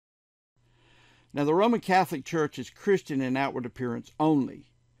Now, the Roman Catholic Church is Christian in outward appearance only.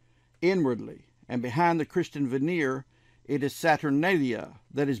 Inwardly, and behind the Christian veneer, it is Saturnalia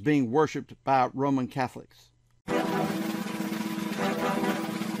that is being worshipped by Roman Catholics.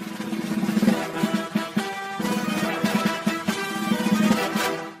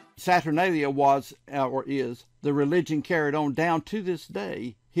 Saturnalia was, or is, the religion carried on down to this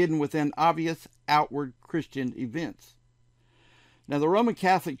day, hidden within obvious outward Christian events. Now, the Roman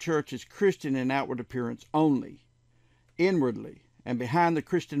Catholic Church is Christian in outward appearance only. Inwardly, and behind the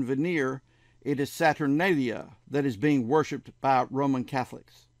Christian veneer, it is Saturnalia that is being worshipped by Roman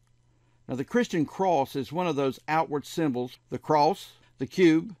Catholics. Now, the Christian cross is one of those outward symbols: the cross, the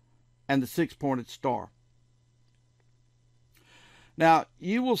cube, and the six-pointed star. Now,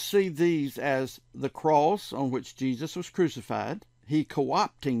 you will see these as the cross on which Jesus was crucified, he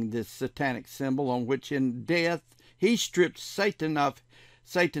co-opting this satanic symbol on which in death he stripped Satan of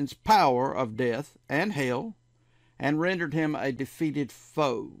Satan's power of death and hell and rendered him a defeated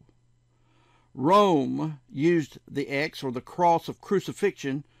foe. Rome used the X, or the cross of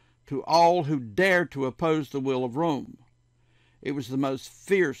crucifixion, to all who dared to oppose the will of Rome. It was the most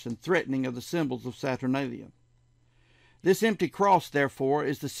fierce and threatening of the symbols of Saturnalia. This empty cross, therefore,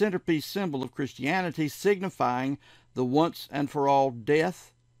 is the centerpiece symbol of Christianity, signifying the once and for all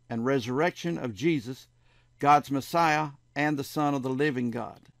death and resurrection of Jesus, God's Messiah and the Son of the living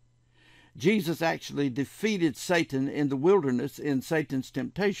God. Jesus actually defeated Satan in the wilderness in Satan's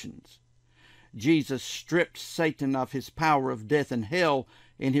temptations. Jesus stripped Satan of his power of death and hell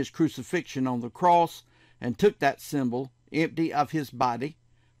in his crucifixion on the cross and took that symbol, empty of his body,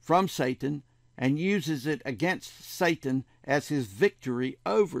 from Satan and uses it against Satan as his victory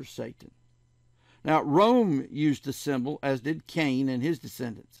over Satan. Now, Rome used the symbol, as did Cain and his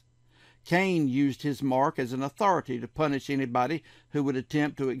descendants. Cain used his mark as an authority to punish anybody who would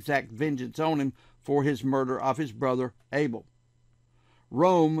attempt to exact vengeance on him for his murder of his brother Abel.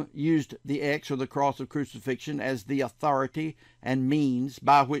 Rome used the X, or the cross of crucifixion, as the authority and means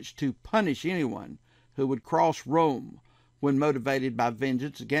by which to punish anyone who would cross Rome when motivated by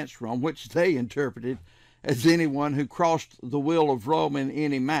vengeance against Rome, which they interpreted as anyone who crossed the will of Rome in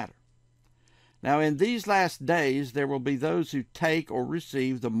any matter. Now, in these last days, there will be those who take or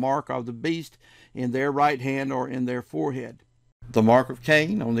receive the mark of the beast in their right hand or in their forehead. The mark of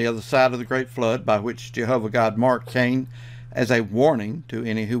Cain on the other side of the great flood, by which Jehovah God marked Cain as a warning to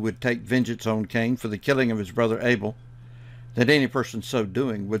any who would take vengeance on Cain for the killing of his brother Abel, that any person so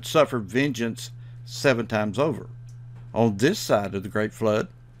doing would suffer vengeance 7 times over. On this side of the great flood,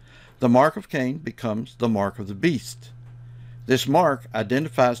 the mark of Cain becomes the mark of the beast. This mark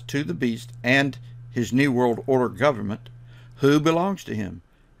identifies to the beast and his New World Order government who belongs to him,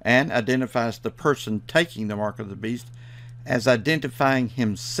 and identifies the person taking the mark of the beast as identifying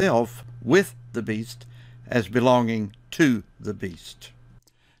himself with the beast as belonging to the beast.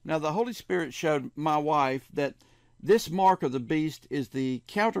 Now, the Holy Spirit showed my wife that this mark of the beast is the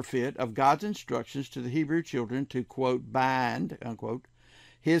counterfeit of God's instructions to the Hebrew children to, quote, bind, unquote,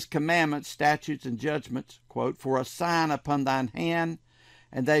 his commandments, statutes, and judgments, quote, for a sign upon thine hand,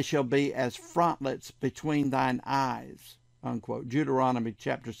 and they shall be as frontlets between thine eyes, unquote. Deuteronomy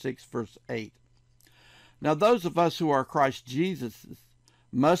chapter 6, verse 8. Now, those of us who are Christ Jesus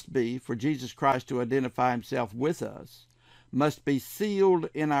must be, for Jesus Christ to identify himself with us, must be sealed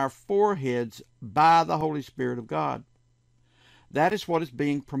in our foreheads by the Holy Spirit of God. That is what is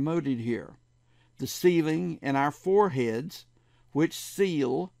being promoted here. The sealing in our foreheads, which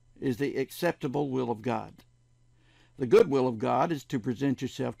seal is the acceptable will of God. The good will of God is to present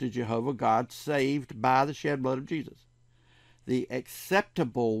yourself to Jehovah God saved by the shed blood of Jesus. The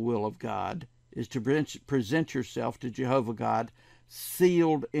acceptable will of God is to present yourself to Jehovah God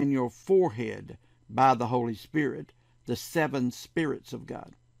sealed in your forehead by the Holy Spirit, the 7 spirits of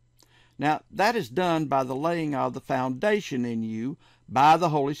God. Now, that is done by the laying of the foundation in you by the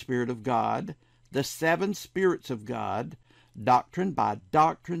Holy Spirit of God, the 7 spirits of God, doctrine by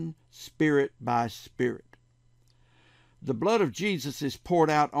doctrine, spirit by spirit. The blood of Jesus is poured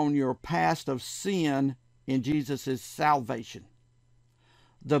out on your past of sin in Jesus' salvation.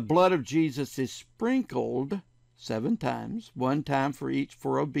 The blood of Jesus is sprinkled 7 times, 1 time for each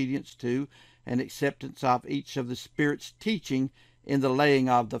for obedience to and acceptance of each of the Spirit's teaching in the laying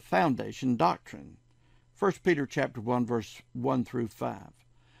of the foundation doctrine. 1 Peter chapter 1, verse 1 through 5.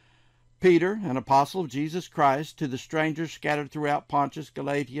 Peter, an apostle of Jesus Christ, to the strangers scattered throughout Pontus,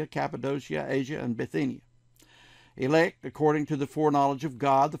 Galatia, Cappadocia, Asia, and Bithynia, elect according to the foreknowledge of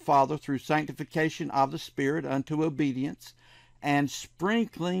God the Father through sanctification of the Spirit unto obedience and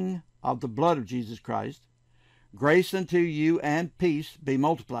sprinkling of the blood of Jesus Christ, grace unto you and peace be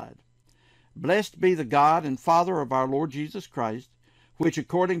multiplied. Blessed be the God and Father of our Lord Jesus Christ, which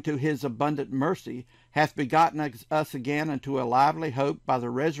according to his abundant mercy hath begotten us again unto a lively hope by the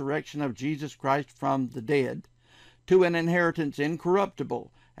resurrection of Jesus Christ from the dead, to an inheritance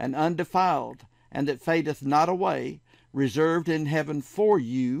incorruptible and undefiled, and that fadeth not away, reserved in heaven for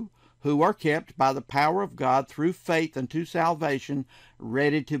you, who are kept by the power of God through faith unto salvation,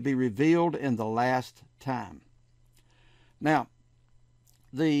 ready to be revealed in the last time. Now,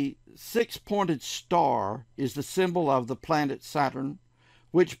 the six-pointed star is the symbol of the planet Saturn,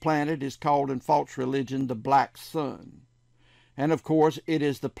 which planet is called in false religion the Black Sun. And of course, it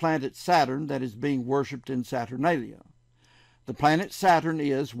is the planet Saturn that is being worshipped in Saturnalia. The planet Saturn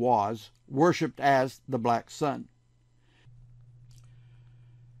was worshipped as the Black Sun.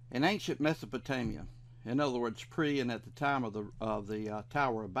 In ancient Mesopotamia, in other words, pre and at the time of the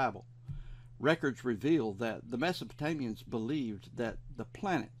Tower of Babel, records reveal that the Mesopotamians believed that the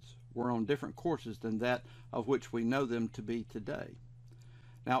planets were on different courses than that of which we know them to be today.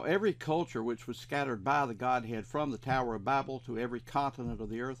 Now, every culture which was scattered by the Godhead from the Tower of Babel to every continent of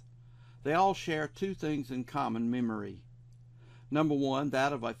the earth, they all share two things in common memory. Number one,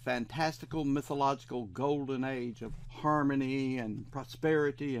 that of a fantastical, mythological golden age of harmony and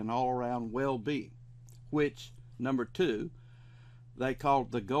prosperity and all-around well-being, which, number two, they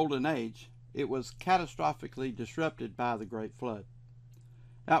called the Golden Age. It was catastrophically disrupted by the Great Flood.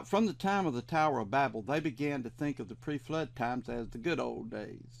 Now, from the time of the Tower of Babel, they began to think of the pre-flood times as the good old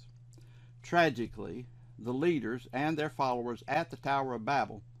days. Tragically, the leaders and their followers at the Tower of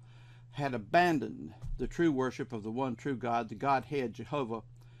Babel had abandoned the true worship of the one true God, the Godhead, Jehovah,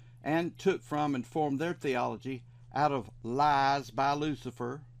 and took from and formed their theology out of lies by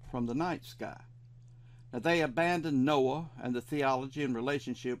Lucifer from the night sky. Now, they abandoned Noah and the theology and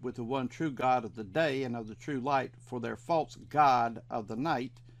relationship with the one true God of the day and of the true light for their false God of the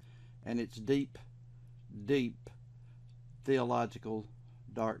night and its deep, deep theological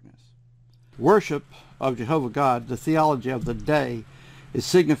darkness. Worship of Jehovah God, the theology of the day, is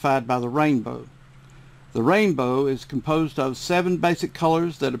signified by the rainbow. The rainbow is composed of 7 basic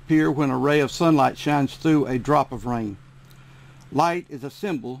colors that appear when a ray of sunlight shines through a drop of rain. Light is a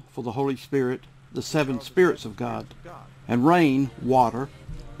symbol for the Holy Spirit, the 7 spirits of God, and rain, water,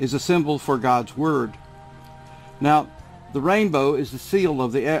 is a symbol for God's Word. Now, the rainbow is the seal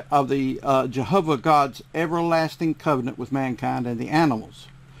of the Jehovah God's everlasting covenant with mankind and the animals,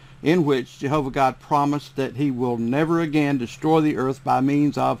 in which Jehovah God promised that he will never again destroy the earth by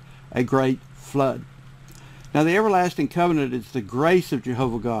means of a great flood. Now, the everlasting covenant is the grace of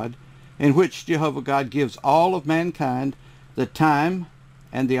Jehovah God, in which Jehovah God gives all of mankind the time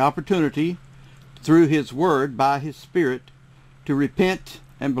and the opportunity through his word by his Spirit to repent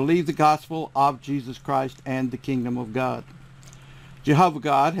and believe the gospel of Jesus Christ and the kingdom of God. Jehovah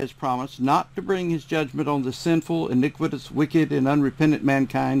God has promised not to bring his judgment on the sinful, iniquitous, wicked, and unrepentant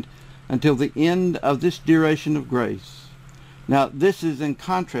mankind until the end of this duration of grace. Now, this is in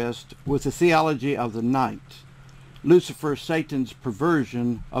contrast with the theology of the night, Lucifer, Satan's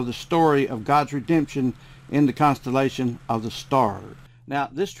perversion of the story of God's redemption in the constellation of the stars. Now,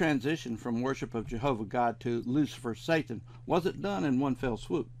 this transition from worship of Jehovah God to Lucifer, Satan, wasn't done in one fell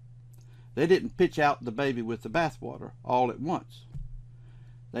swoop. They didn't pitch out the baby with the bathwater all at once.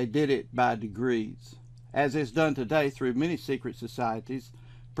 They did it by degrees, as is done today through many secret societies,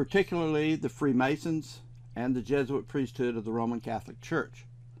 particularly the Freemasons and the Jesuit priesthood of the Roman Catholic Church.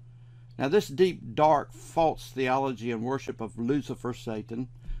 Now, this deep, dark, false theology and worship of Lucifer, Satan,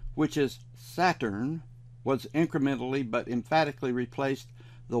 which is Saturn, was incrementally but emphatically replaced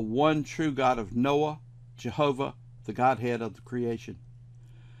the one true God of Noah, Jehovah, the Godhead of the creation.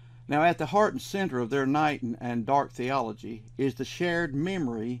 Now, at the heart and center of their night and dark theology is the shared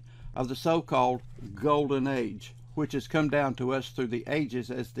memory of the so-called Golden Age, which has come down to us through the ages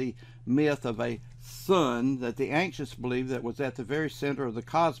as the myth of a sun that the ancients believed that was at the very center of the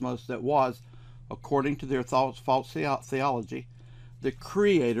cosmos that was, according to their false theology, the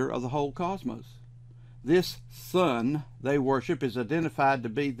creator of the whole cosmos. This sun they worship is identified to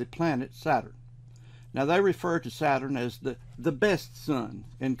be the planet Saturn. Now, they refer to Saturn as the best sun,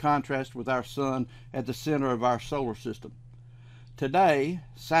 in contrast with our sun at the center of our solar system. Today,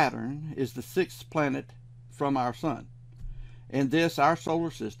 Saturn is the 6th planet from our sun. In this, our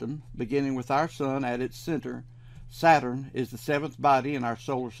solar system, beginning with our sun at its center, Saturn is the 7th body in our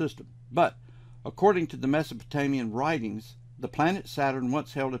solar system. But, according to the Mesopotamian writings, the planet Saturn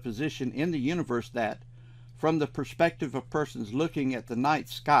once held a position in the universe that, from the perspective of persons looking at the night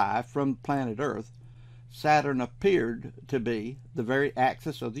sky from planet Earth, Saturn appeared to be the very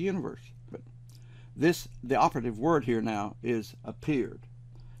axis of the universe. But the operative word here now is appeared.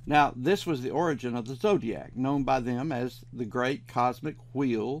 Now, this was the origin of the zodiac, known by them as the great cosmic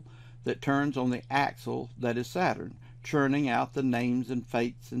wheel that turns on the axle that is Saturn, churning out the names and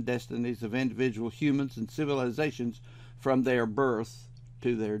fates and destinies of individual humans and civilizations from their birth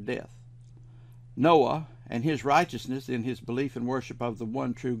to their death. Noah and his righteousness in his belief and worship of the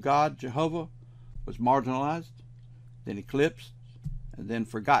one true God, Jehovah, was marginalized, then eclipsed, and then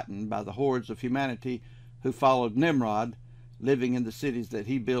forgotten by the hordes of humanity who followed Nimrod, living in the cities that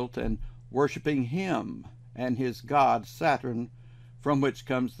he built and worshiping him and his god Saturn, from which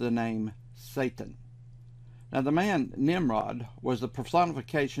comes the name Satan. Now, the man Nimrod was the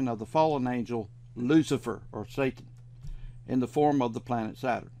personification of the fallen angel Lucifer, or Satan, in the form of the planet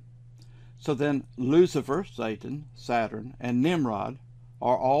Saturn. So then Lucifer, Satan, Saturn, and Nimrod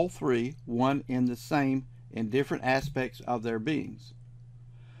are all three one in the same in different aspects of their beings.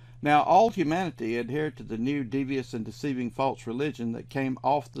 Now, all humanity adhered to the new devious and deceiving false religion that came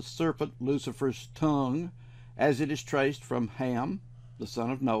off the serpent Lucifer's tongue, as it is traced from Ham, the son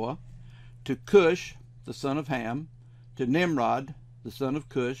of Noah, to Cush, the son of Ham, to Nimrod, the son of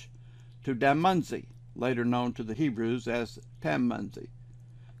Cush, to Damunzi, later known to the Hebrews as Tamunzi.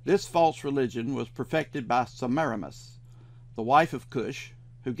 This false religion was perfected by Semiramis, the wife of Cush,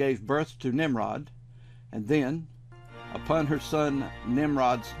 who gave birth to Nimrod, and then, upon her son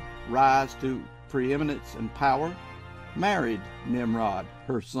Nimrod's rise to preeminence and power, married Nimrod,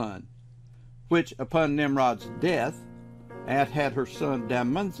 her son, which upon Nimrod's death had her son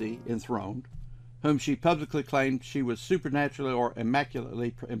Damunzi enthroned, whom she publicly claimed she was supernaturally or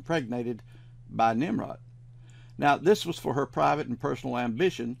immaculately impregnated by Nimrod. Now, this was for her private and personal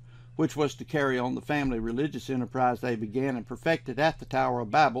ambition, which was to carry on the family religious enterprise they began and perfected at the Tower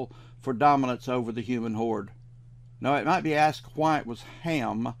of Babel for dominance over the human horde. Now, it might be asked why it was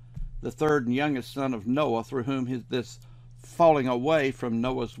Ham, the third and youngest son of Noah, through whom this falling away from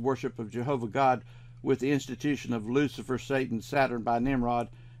Noah's worship of Jehovah God with the institution of Lucifer, Satan, Saturn by Nimrod,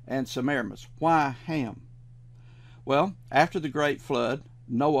 and Semiramis. Why Ham? Well, after the great flood,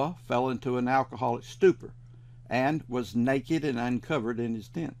 Noah fell into an alcoholic stupor and was naked and uncovered in his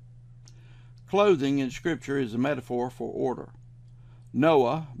tent. Clothing in Scripture is a metaphor for order.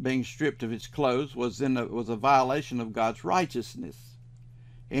 Noah, being stripped of his clothes, was a violation of God's righteousness.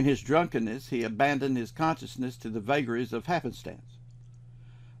 In his drunkenness, he abandoned his consciousness to the vagaries of happenstance.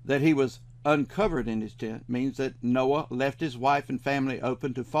 That he was uncovered in his tent means that Noah left his wife and family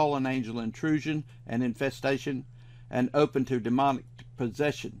open to fallen angel intrusion and infestation, and open to demonic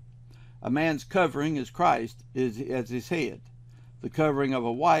possession. A man's covering is Christ as his head. The covering of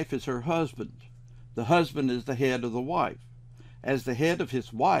a wife is her husband. The husband is the head of the wife. As the head of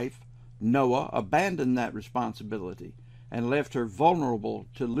his wife, Noah abandoned that responsibility and left her vulnerable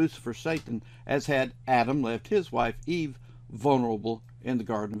to Lucifer, Satan, as had Adam left his wife Eve vulnerable in the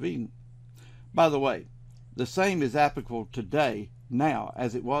Garden of Eden. By the way, the same is applicable today, now,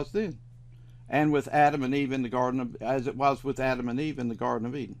 as it was then, and with Adam and Eve in the Garden as it was with Adam and Eve in the Garden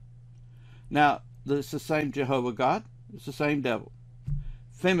of Eden. Now, it's the same Jehovah God, it's the same devil.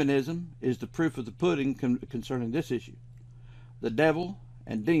 Feminism is the proof of the pudding concerning this issue. The devil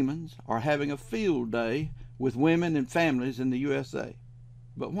and demons are having a field day with women and families in the USA.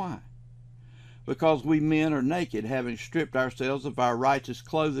 But why? Because we men are naked, having stripped ourselves of our righteous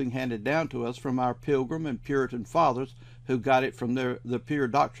clothing handed down to us from our Pilgrim and Puritan fathers who got it from the pure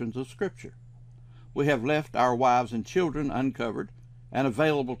doctrines of Scripture. We have left our wives and children uncovered and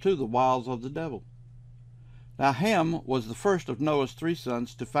available to the wiles of the devil. Now, Ham was the first of Noah's three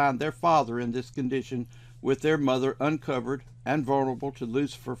sons to find their father in this condition, with their mother uncovered and vulnerable to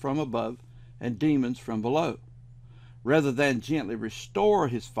Lucifer from above and demons from below. Rather than gently restore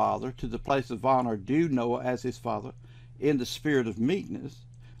his father to the place of honor due Noah as his father in the spirit of meekness,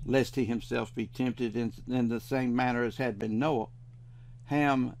 lest he himself be tempted in the same manner as had been Noah,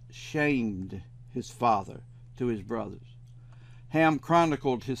 Ham shamed his father to his brothers. Ham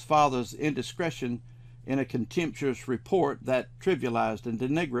chronicled his father's indiscretion in a contemptuous report that trivialized and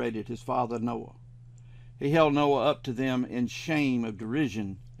denigrated his father Noah. He held Noah up to them in shame of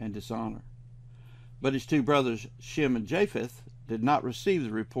derision and dishonor. But his two brothers, Shem and Japheth, did not receive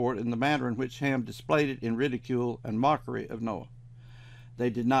the report in the manner in which Ham displayed it in ridicule and mockery of Noah. They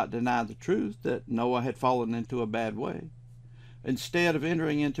did not deny the truth that Noah had fallen into a bad way. Instead of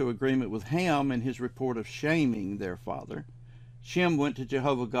entering into agreement with Ham in his report of shaming their father, Shem went to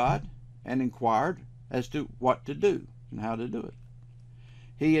Jehovah God and inquired as to what to do and how to do it.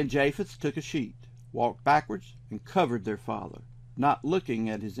 He and Japheth took a sheet, walked backwards, and covered their father, not looking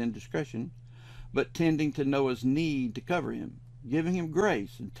at his indiscretion, but tending to Noah's need to cover him, giving him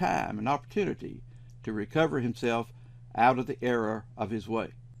grace and time and opportunity to recover himself out of the error of his way.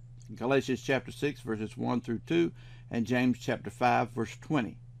 Galatians chapter 6, verses 1 through 2, and James chapter 5, verse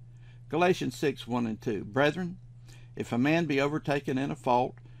 20. Galatians 6, 1 and 2. Brethren, if a man be overtaken in a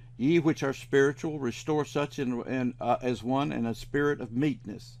fault, ye which are spiritual, restore such as one in a spirit of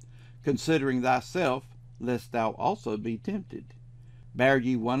meekness, considering thyself, lest thou also be tempted. Bear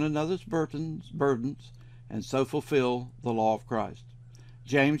ye one another's burdens, and so fulfill the law of Christ.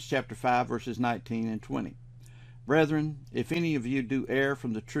 James chapter 5, verses 19 and 20. Brethren, if any of you do err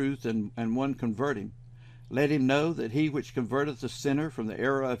from the truth, and one convert him, let him know that he which converteth a sinner from the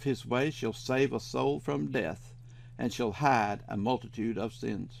error of his way shall save a soul from death, and shall hide a multitude of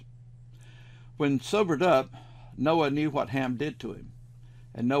sins. When sobered up, Noah knew what Ham did to him,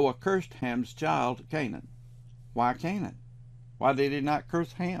 and Noah cursed Ham's child, Canaan. Why Canaan? Why did he not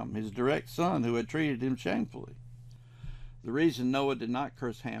curse Ham, his direct son, who had treated him shamefully? The reason Noah did not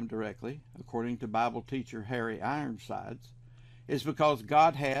curse Ham directly, according to Bible teacher Harry Ironsides, is because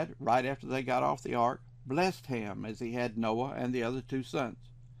God had, right after they got off the ark, blessed Ham as he had Noah and the other two sons.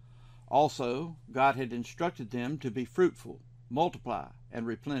 Also, God had instructed them to be fruitful, multiply, and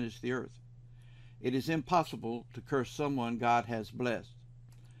replenish the earth. It is impossible to curse someone God has blessed.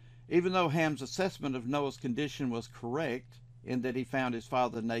 Even though Ham's assessment of Noah's condition was correct, in that he found his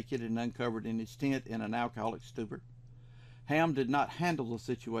father naked and uncovered in his tent in an alcoholic stupor, Ham did not handle the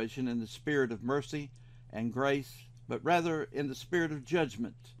situation in the spirit of mercy and grace, but rather in the spirit of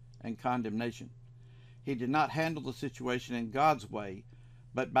judgment and condemnation. He did not handle the situation in God's way,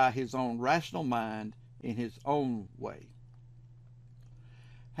 but by his own rational mind in his own way.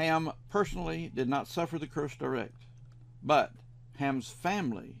 Ham personally did not suffer the curse direct, but Ham's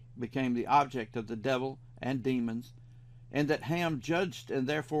family became the object of the devil and demons, and that Ham judged, and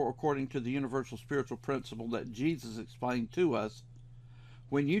therefore, according to the universal spiritual principle that Jesus explained to us,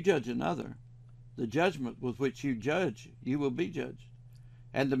 when you judge another, the judgment with which you judge, you will be judged.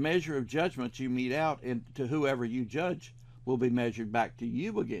 And the measure of judgment you mete out to whoever you judge will be measured back to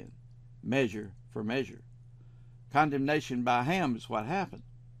you again, measure for measure. Condemnation by Ham is what happened,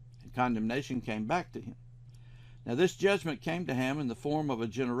 and condemnation came back to him. Now this judgment came to Ham in the form of a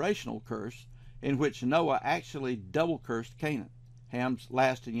generational curse, in which Noah actually double cursed Canaan, Ham's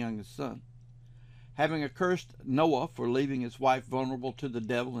last and youngest son. Having accursed Noah for leaving his wife vulnerable to the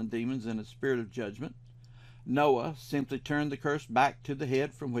devil and demons in a spirit of judgment, Noah simply turned the curse back to the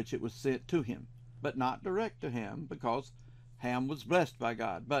head from which it was sent to him, but not direct to Ham, because Ham was blessed by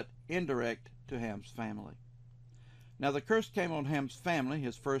God, but indirect to Ham's family. Now the curse came on Ham's family,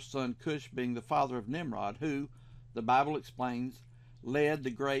 his first son Cush being the father of Nimrod, who, the Bible explains, led the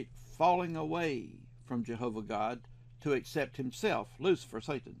great falling away from Jehovah God to accept himself, Lucifer,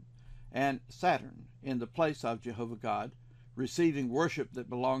 Satan, and Saturn in the place of Jehovah God, receiving worship that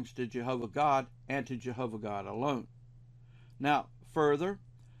belongs to Jehovah God and to Jehovah God alone. Now, further,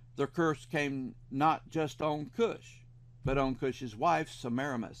 the curse came not just on Cush, but on Cush's wife,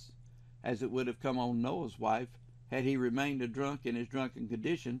 Semiramis, as it would have come on Noah's wife had he remained a drunk in his drunken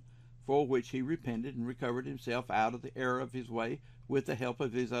condition, for which he repented and recovered himself out of the error of his way with the help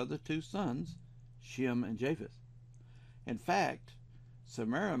of his other two sons, Shem and Japheth. In fact,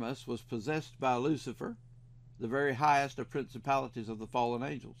 Semiramis was possessed by Lucifer, the very highest of principalities of the fallen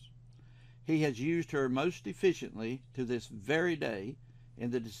angels. He has used her most efficiently to this very day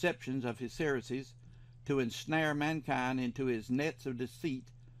in the deceptions of his heresies to ensnare mankind into his nets of deceit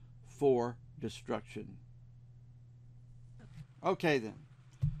for destruction. Okay then,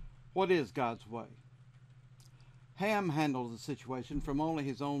 what is God's way? Ham handled the situation from only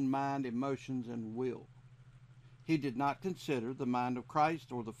his own mind, emotions, and will. He did not consider the mind of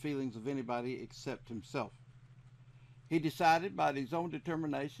Christ or the feelings of anybody except himself. He decided by his own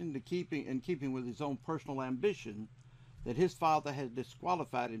determination, in keeping with his own personal ambition, that his father had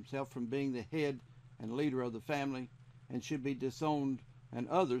disqualified himself from being the head and leader of the family and should be disowned, and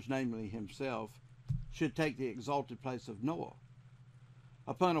others, namely himself, should take the exalted place of Noah.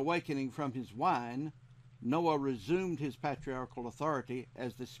 Upon awakening from his wine, Noah resumed his patriarchal authority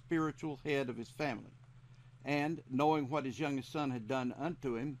as the spiritual head of his family, and, knowing what his youngest son had done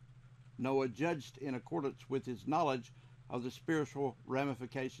unto him, Noah judged in accordance with his knowledge of the spiritual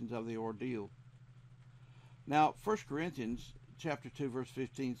ramifications of the ordeal. Now, 1 Corinthians chapter 2, verse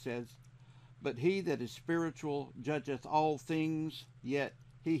 15 says, "But he that is spiritual judgeth all things, yet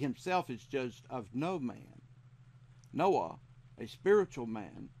he himself is judged of no man." Noah, a spiritual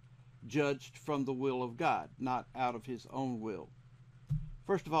man, judged from the will of God, not out of his own will.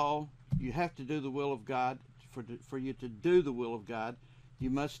 First of all, you have to do the will of God. For you to do the will of God, you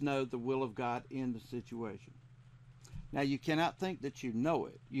must know the will of God in the situation. Now, you cannot think that you know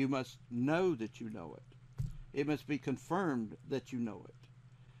it. You must know that you know it. It must be confirmed that you know it.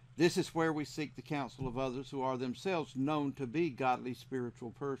 This is where we seek the counsel of others who are themselves known to be godly spiritual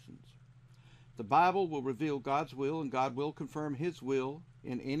persons. The Bible will reveal God's will, and God will confirm his will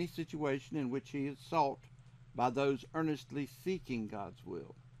in any situation in which he is sought by those earnestly seeking God's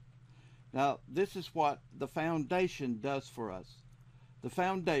will. Now, this is what the foundation does for us. The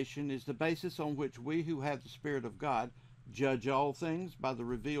foundation is the basis on which we who have the Spirit of God judge all things by the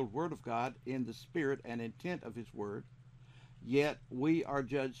revealed Word of God in the spirit and intent of his Word, yet we are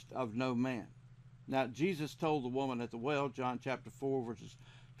judged of no man. Now, Jesus told the woman at the well, John chapter 4, verses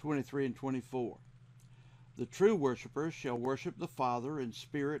 23 and 24, "The true worshipper shall worship the Father in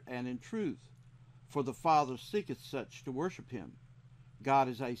spirit and in truth, for the Father seeketh such to worship him. God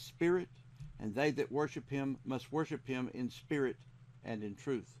is a spirit, and they that worship him must worship him in spirit and in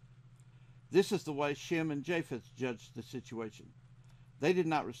truth." This is the way Shem and Japheth judged the situation. They did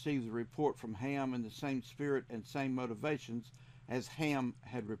not receive the report from Ham in the same spirit and same motivations as Ham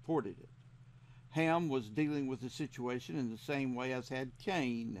had reported it. Ham was dealing with the situation in the same way as had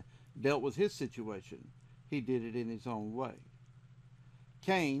Cain dealt with his situation. He did it in his own way.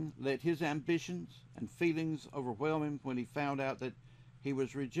 Cain let his ambitions and feelings overwhelm him when he found out that he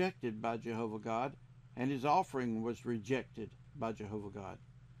was rejected by Jehovah God, and his offering was rejected by Jehovah God.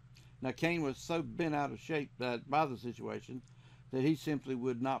 Now, Cain was so bent out of shape by the situation that he simply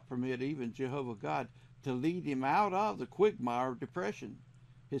would not permit even Jehovah God to lead him out of the quagmire of depression.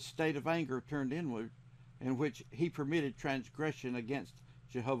 His state of anger turned inward, in which he permitted transgression against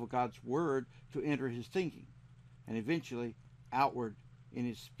Jehovah God's word to enter his thinking, and eventually outward in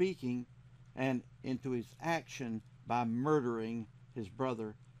his speaking and into his action by murdering his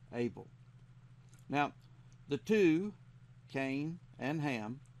brother Abel. Now, the two, Cain and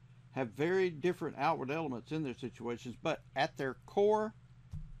Ham, have very different outward elements in their situations, but at their core,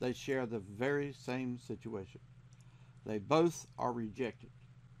 they share the very same situation. They both are rejected.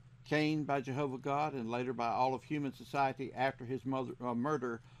 Cain by Jehovah God, and later by all of human society after his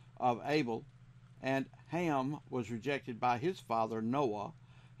murder of Abel, and Ham was rejected by his father Noah,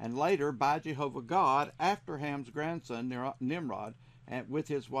 and later by Jehovah God after Ham's grandson Nimrod, and with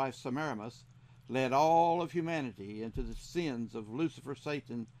his wife Semiramis, led all of humanity into the sins of Lucifer,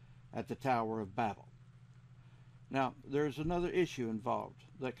 Satan, at the Tower of Babel. Now, there's another issue involved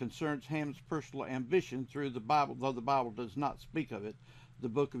that concerns Ham's personal ambition through the Bible, though the Bible does not speak of it. The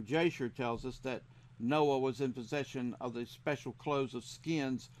book of Jasher tells us that Noah was in possession of the special clothes of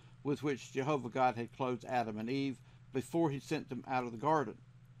skins with which Jehovah God had clothed Adam and Eve before he sent them out of the garden.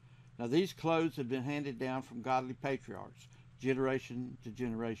 Now, these clothes had been handed down from godly patriarchs, generation to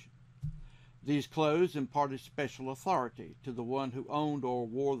generation. These clothes imparted special authority to the one who owned or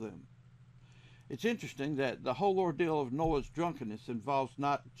wore them. It's interesting that the whole ordeal of Noah's drunkenness involves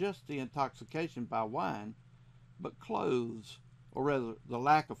not just the intoxication by wine, but clothes, or rather the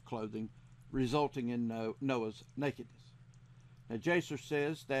lack of clothing, resulting in Noah's nakedness. Now, Jasher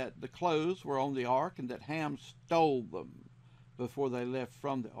says that the clothes were on the ark and that Ham stole them before they left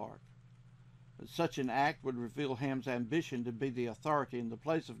from the ark. Such an act would reveal Ham's ambition to be the authority in the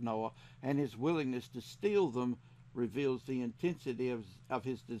place of Noah, and his willingness to steal them reveals the intensity of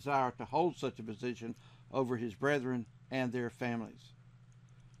his desire to hold such a position over his brethren and their families.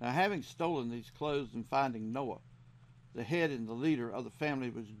 Now, having stolen these clothes and finding Noah, the head and the leader of the family,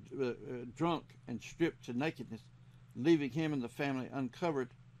 was drunk and stripped to nakedness, leaving him and the family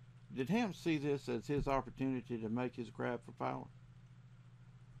uncovered, did Ham see this as his opportunity to make his grab for power?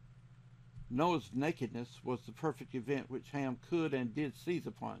 Noah's nakedness was the perfect event which Ham could and did seize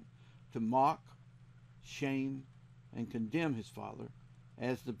upon, to mock, shame, and condemn his father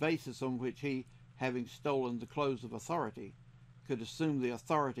as the basis on which he, having stolen the clothes of authority, could assume the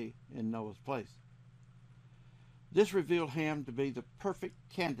authority in Noah's place. This revealed Ham to be the perfect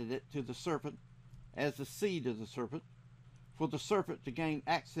candidate to the serpent as the seed of the serpent, for the serpent to gain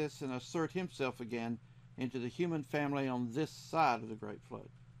access and assert himself again into the human family on this side of the great flood.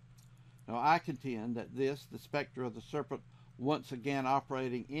 Now, I contend that this, the specter of the serpent once again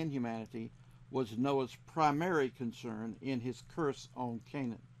operating in humanity, was Noah's primary concern in his curse on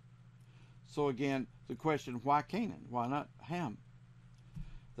Canaan. So again, the question, why Canaan? Why not Ham?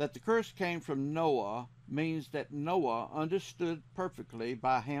 That the curse came from Noah means that Noah understood perfectly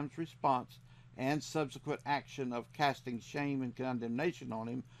by Ham's response and subsequent action of casting shame and condemnation on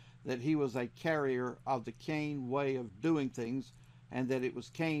him that he was a carrier of the Cain way of doing things, and that it was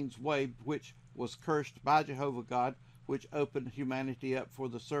Cain's way which was cursed by Jehovah God, which opened humanity up for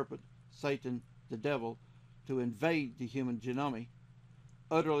the serpent, Satan, the devil, to invade the human genome,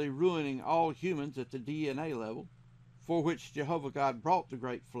 utterly ruining all humans at the DNA level, for which Jehovah God brought the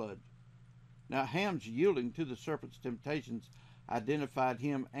great flood. Now, Ham's yielding to the serpent's temptations identified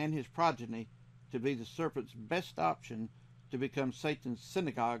him and his progeny to be the serpent's best option to become Satan's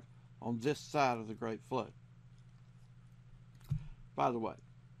synagogue on this side of the great flood. By the way,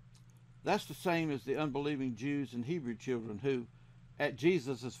 that's the same as the unbelieving Jews and Hebrew children who, at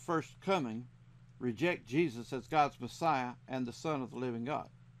Jesus' first coming, reject Jesus as God's Messiah and the Son of the living God.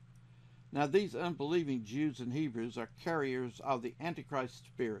 Now, these unbelieving Jews and Hebrews are carriers of the Antichrist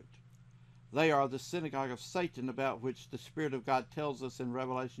spirit. They are the synagogue of Satan, about which the Spirit of God tells us in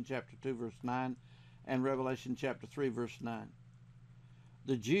Revelation chapter 2, verse 9, and Revelation chapter 3, verse 9.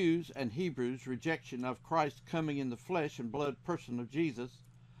 The Jews and Hebrews' rejection of Christ coming in the flesh and blood person of Jesus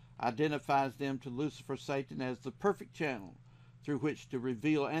identifies them to Lucifer, Satan, as the perfect channel through which to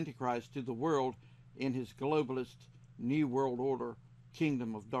reveal Antichrist to the world in his globalist New World Order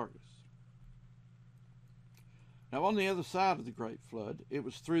kingdom of darkness. Now, on the other side of the great flood, it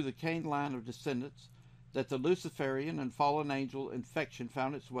was through the Cain line of descendants that the Luciferian and fallen angel infection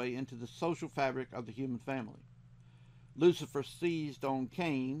found its way into the social fabric of the human family. Lucifer seized on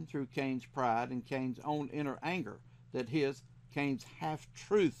Cain through Cain's pride and Cain's own inner anger that Cain's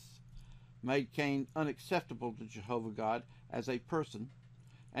half-truth, made Cain unacceptable to Jehovah God as a person,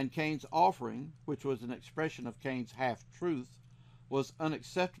 and Cain's offering, which was an expression of Cain's half-truth, was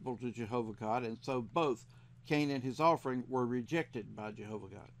unacceptable to Jehovah God, and so both Cain and his offering were rejected by Jehovah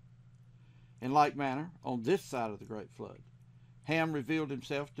God. In like manner, on this side of the great flood, Ham revealed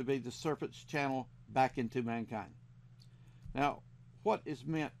himself to be the serpent's channel back into mankind. Now, what is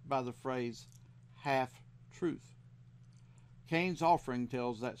meant by the phrase half-truth? Cain's offering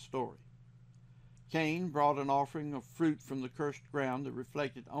tells that story. Cain brought an offering of fruit from the cursed ground that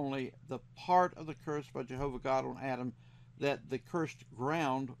reflected only the part of the curse by Jehovah God on Adam, that the cursed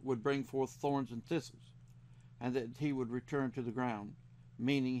ground would bring forth thorns and thistles, and that he would return to the ground,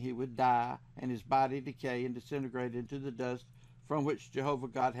 meaning he would die and his body decay and disintegrate into the dust from which Jehovah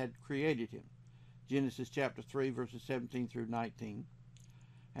God had created him. Genesis chapter 3, verses 17 through 19.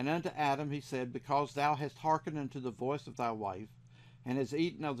 And unto Adam he said, Because thou hast hearkened unto the voice of thy wife, and hast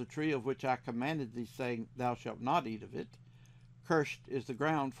eaten of the tree of which I commanded thee, saying, Thou shalt not eat of it, cursed is the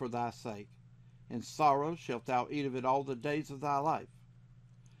ground for thy sake. In sorrow shalt thou eat of it all the days of thy life.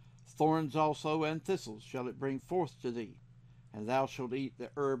 Thorns also and thistles shall it bring forth to thee, and thou shalt eat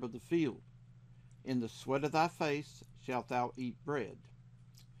the herb of the field. In the sweat of thy face shalt thou eat bread.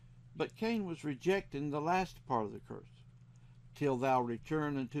 But Cain was rejecting the last part of the curse. Till thou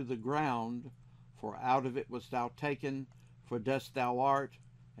return unto the ground, for out of it wast thou taken, for dust thou art,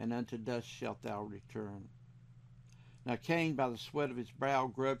 and unto dust shalt thou return. Now Cain, by the sweat of his brow,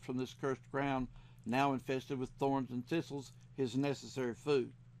 grubbed from this cursed ground, now infested with thorns and thistles, his necessary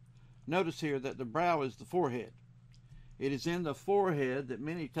food. Notice here that the brow is the forehead. It is in the forehead that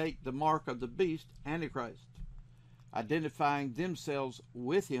many take the mark of the beast, Antichrist, identifying themselves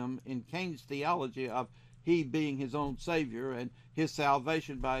with him in Cain's theology of he being his own Savior and his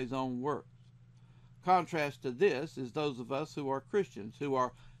salvation by his own works. Contrast to this is those of us who are Christians, who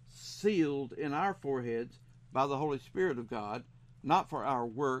are sealed in our foreheads by the Holy Spirit of God, not for our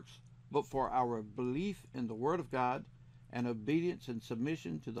works, but for our belief in the Word of God and obedience and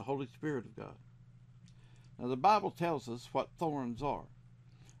submission to the Holy Spirit of God. Now, the Bible tells us what thorns are.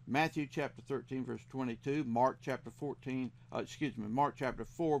 Matthew chapter 13, verse 22, Mark chapter 4,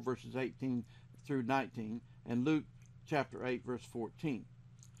 verses 18 through 19, and Luke chapter 8, verse 14.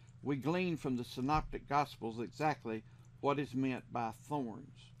 We glean from the synoptic gospels exactly what is meant by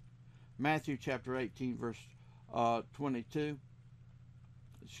thorns. Matthew chapter 18, verse 22.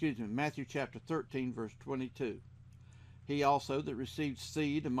 Matthew chapter 13, verse 22. He also that received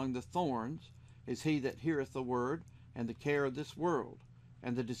seed among the thorns is he that heareth the word, and the care of this world,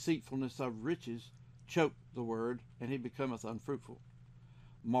 and the deceitfulness of riches choke the word, and he becometh unfruitful.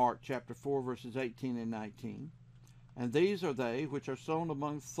 Mark chapter 4, verses 18 and 19. And these are they which are sown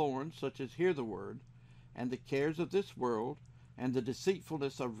among thorns, such as hear the word, and the cares of this world, and the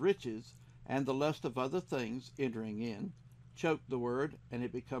deceitfulness of riches, and the lust of other things entering in, choke the word, and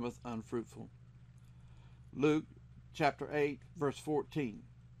it becometh unfruitful. Luke chapter 8, verse 14.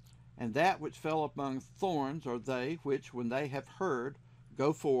 And that which fell among thorns are they which, when they have heard,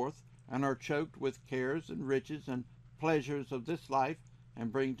 go forth, and are choked with cares and riches and pleasures of this life,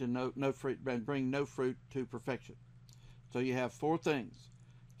 and bring no fruit to perfection. So you have four things: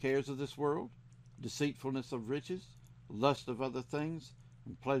 cares of this world, deceitfulness of riches, lust of other things,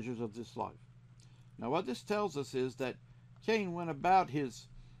 and pleasures of this life. Now, what this tells us is that Cain went about his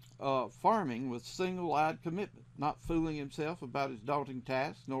farming with single-eyed commitment, not fooling himself about his daunting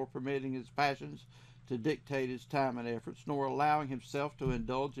task, nor permitting his passions to dictate his time and efforts, nor allowing himself to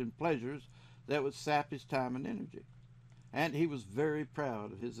indulge in pleasures that would sap his time and energy. and he was very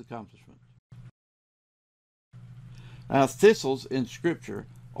proud of his accomplishment. Now, thistles in Scripture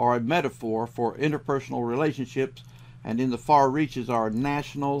are a metaphor for interpersonal relationships, and in the far reaches are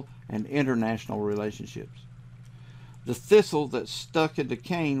national and international relationships. The thistle that stuck into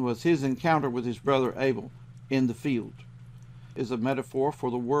Cain was his encounter with his brother Abel in the field. It is a metaphor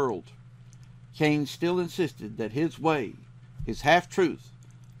for the world. Cain still insisted that his way, his half-truth,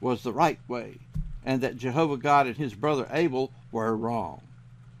 was the right way, and that Jehovah God and his brother Abel were wrong.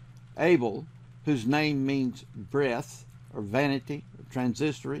 Abel, whose name means breath, or vanity, or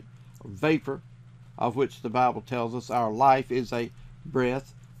transitory, or vapor, of which the Bible tells us our life is a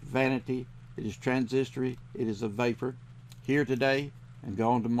breath, vanity, it is transitory, it is a vapor, here today and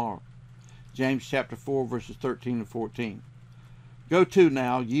gone tomorrow. James chapter 4, verses 13 and 14. Go to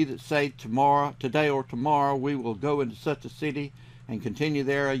now, ye that say tomorrow, today or tomorrow, we will go into such a city, and continue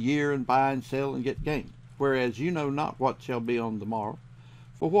there a year, and buy and sell, and get gain. Whereas you know not what shall be on the morrow.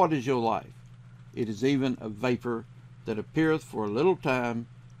 For what is your life? It is even a vapor that appeareth for a little time,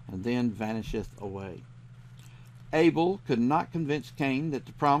 and then vanisheth away. Abel could not convince Cain that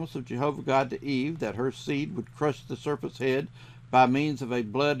the promise of Jehovah God to Eve, that her seed would crush the serpent's head by means of a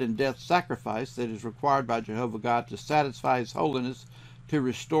blood and death sacrifice that is required by Jehovah God to satisfy his holiness, to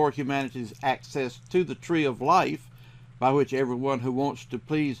restore humanity's access to the tree of life, by which everyone who wants to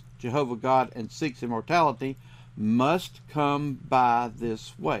please Jehovah God and seeks immortality must come by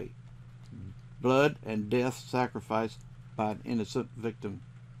this way. Blood and death sacrifice by an innocent victim.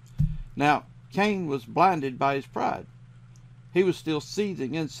 Now, Cain was blinded by his pride. He was still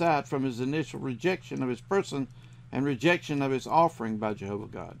seething inside from his initial rejection of his person and rejection of his offering by Jehovah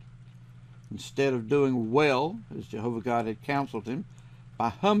God. Instead of doing well, as Jehovah God had counseled him, by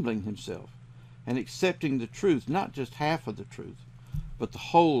humbling himself and accepting the truth, not just half of the truth, but the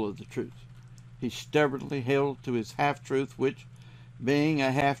whole of the truth, he stubbornly held to his half-truth, which, being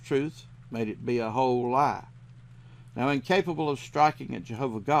a half-truth, made it be a whole lie. Now, incapable of striking at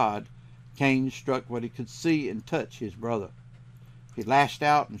Jehovah God, Cain struck what he could see and touch his brother. He lashed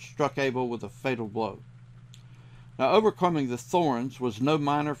out and struck Abel with a fatal blow. Now, overcoming the thorns was no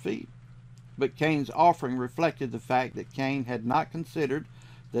minor feat, but Cain's offering reflected the fact that Cain had not considered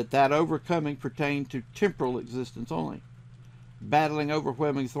that overcoming pertained to temporal existence only. Battling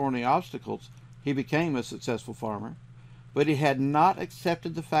overwhelming thorny obstacles, he became a successful farmer, but he had not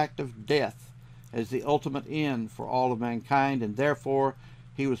accepted the fact of death as the ultimate end for all of mankind, and therefore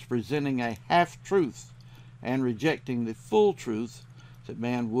he was presenting a half-truth and rejecting the full truth that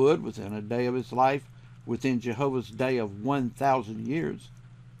man would, within a day of his life, within Jehovah's day of 1,000 years,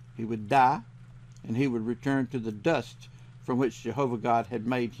 he would die, and he would return to the dust from which Jehovah God had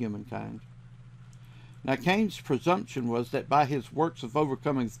made humankind. Now, Cain's presumption was that by his works of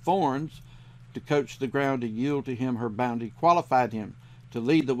overcoming thorns to coax the ground to yield to him her bounty qualified him to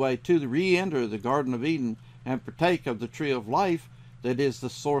lead the way to re-enter the Garden of Eden and partake of the tree of life that is the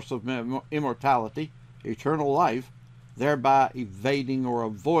source of immortality, eternal life, thereby evading or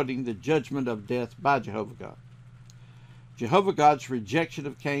avoiding the judgment of death by Jehovah God. Jehovah God's rejection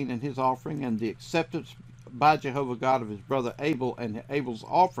of Cain and his offering, and the acceptance by Jehovah God of his brother Abel and Abel's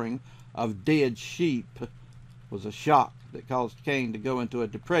offering of dead sheep, was a shock that caused Cain to go into a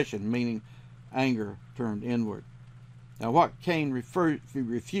depression, meaning anger turned inward. Now, what Cain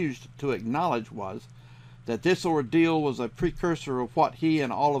refused to acknowledge was that this ordeal was a precursor of what he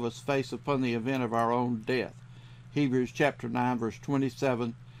and all of us face upon the event of our own death. Hebrews chapter 9, verse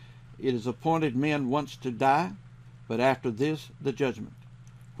 27, it is appointed men once to die, but after this the judgment,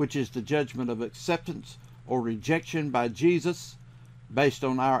 which is the judgment of acceptance or rejection by Jesus, based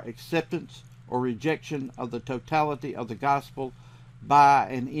on our acceptance or rejection of the totality of the gospel by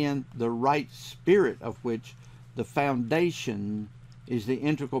and in the right spirit, of which the foundation is the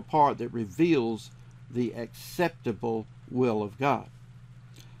integral part that reveals the acceptable will of God.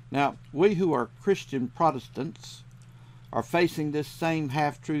 Now, we who are Christian Protestants are facing this same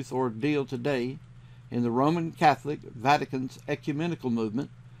half-truth ordeal today in the Roman Catholic Vatican's ecumenical movement,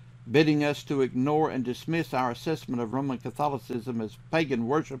 bidding us to ignore and dismiss our assessment of Roman Catholicism as pagan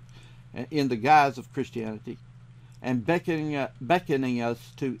worship in the guise of Christianity, and beckoning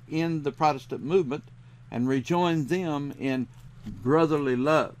us to end the Protestant movement and rejoin them in brotherly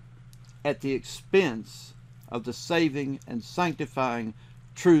love at the expense of the saving and sanctifying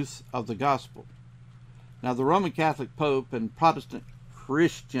truth of the gospel. Now, the Roman Catholic Pope and Protestant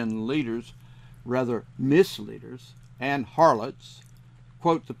Christian leaders, rather misleaders and harlots,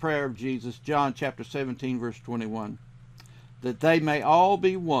 quote the prayer of Jesus, John chapter 17, verse 21, that they may all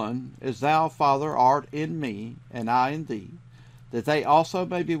be one, as thou, Father, art in me, and I in thee, that they also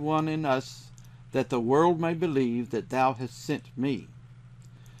may be one in us, that the world may believe that thou hast sent me.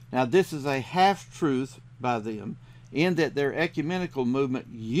 Now this is a half-truth by them, in that their ecumenical movement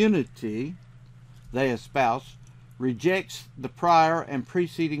unity they espouse rejects the prior and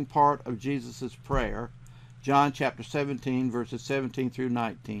preceding part of Jesus' prayer. John chapter 17, verses 17 through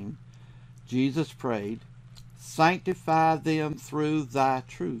 19. Jesus prayed, "Sanctify them through thy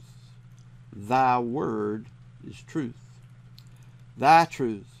truth. Thy word is truth." Thy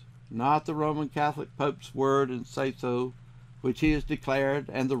truth, not the Roman Catholic Pope's word and say-so, which he has declared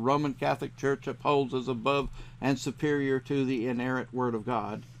and the Roman Catholic Church upholds as above and superior to the inerrant Word of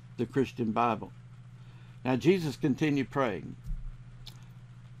God, the Christian Bible. Now Jesus continued praying.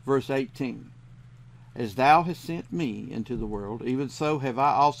 Verse 18, "As thou hast sent me into the world, even so have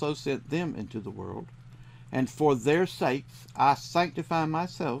I also sent them into the world. And for their sakes I sanctify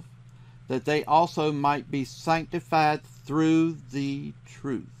myself, that they also might be sanctified through the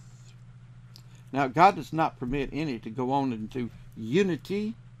truth." Now, God does not permit any to go on into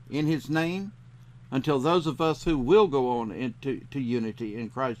unity in his name until those of us who will go on into unity in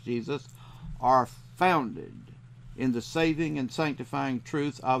Christ Jesus are founded in the saving and sanctifying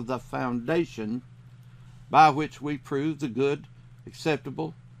truth of the foundation by which we prove the good,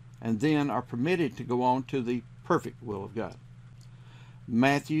 acceptable, and then are permitted to go on to the perfect will of God.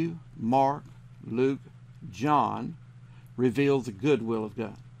 Matthew, Mark, Luke, John reveal the good will of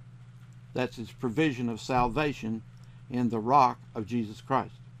God. That's his provision of salvation in the rock of Jesus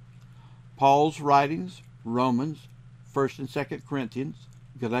Christ. Paul's writings, Romans, 1st and 2nd Corinthians,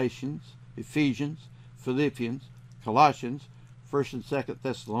 Galatians, Ephesians, Philippians, Colossians, 1st and 2nd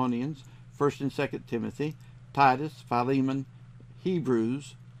Thessalonians, 1st and 2nd Timothy, Titus, Philemon,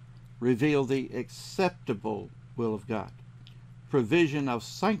 Hebrews, reveal the acceptable will of God. Provision of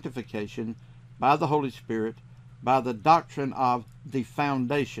sanctification by the Holy Spirit, by the doctrine of the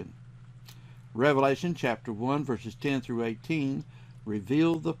foundation. Revelation chapter 1, verses 10 through 18,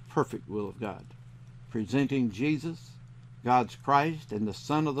 reveal the perfect will of God, presenting Jesus, God's Christ, and the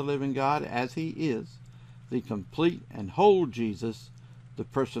Son of the living God as he is, the complete and whole Jesus, the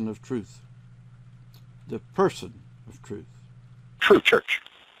person of truth. The person of truth. True church.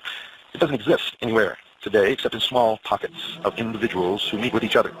 It doesn't exist anywhere today except in small pockets of individuals who meet with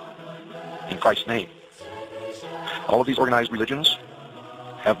each other in Christ's name. All of these organized religions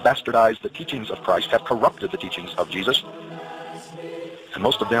have bastardized the teachings of Christ, have corrupted the teachings of Jesus, and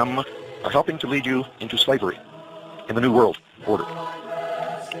most of them are helping to lead you into slavery in the New World Order.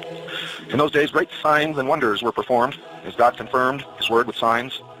 In those days, great signs and wonders were performed as God confirmed his word with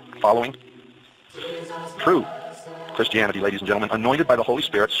signs following. True Christianity, ladies and gentlemen, anointed by the Holy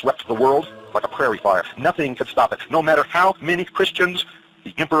Spirit, swept the world like a prairie fire. Nothing could stop it. No matter how many Christians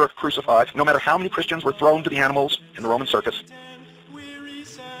the emperor crucified, no matter how many Christians were thrown to the animals in the Roman circus,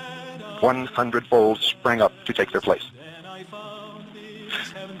 100-fold sprang up to take their place.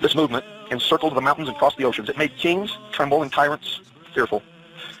 This movement encircled the mountains and crossed the oceans. It made kings tremble and tyrants fearful.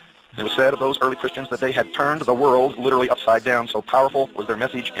 It was said of those early Christians that they had turned the world literally upside down, so powerful was their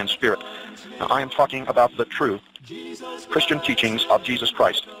message and spirit. Now, I am talking about the true Christian teachings of Jesus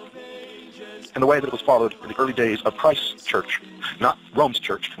Christ and the way that it was followed in the early days of Christ's church, not Rome's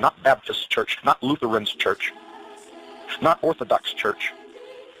church, not Baptist church, not Lutheran's church, not Orthodox church,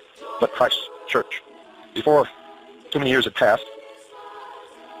 but Christ's church. Before too many years had passed,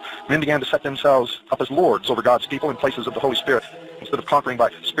 men began to set themselves up as lords over God's people in places of the Holy Spirit, instead of conquering by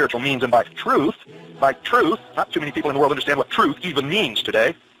spiritual means and by truth. Not too many people in the world understand what truth even means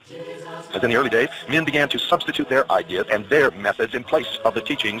today. As in the early days, men began to substitute their ideas and their methods in place of the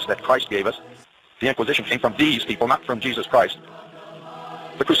teachings that Christ gave us. The Inquisition came from these people, not from Jesus Christ.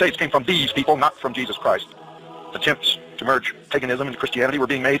 The Crusades came from these people, not from Jesus Christ. Attempts to merge paganism and Christianity were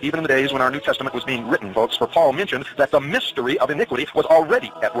being made even in the days when our New Testament was being written, folks, for Paul mentioned that the mystery of iniquity was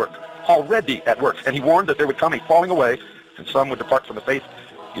already at work, and he warned that there would come a falling away, and some would depart from the faith,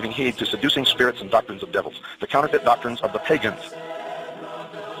 giving heed to seducing spirits and doctrines of devils, the counterfeit doctrines of the pagans.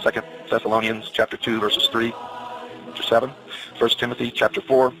 2 Thessalonians chapter 2, verses 3 to 7, 1 Timothy chapter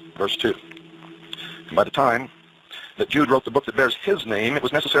 4, verse 2. And by the time that Jude wrote the book that bears his name, it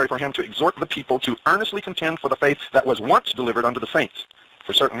was necessary for him to exhort the people to earnestly contend for the faith that was once delivered unto the saints.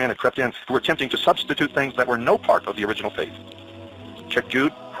 For certain men had crept in who were attempting to substitute things that were no part of the original faith. Check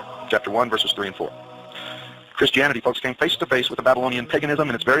Jude chapter 1, verses 3 and 4. Christianity, folks, came face to face with the Babylonian paganism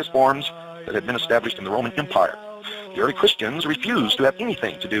in its various forms that had been established in the Roman Empire. The early Christians refused to have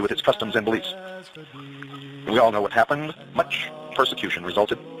anything to do with its customs and beliefs. And we all know what happened. Much persecution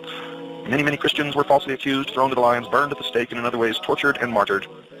resulted. Many Christians were falsely accused, thrown to the lions, burned at the stake, and in other ways tortured and martyred.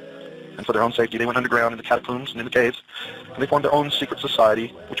 and for their own safety they went underground in the catacombs and in the caves, and they formed their own secret society,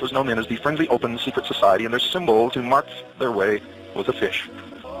 which was known then as the Friendly Open Secret Society, and their symbol to mark their way was a fish.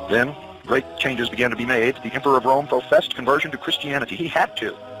 Then great changes began to be made. The Emperor of Rome professed conversion to Christianity. He had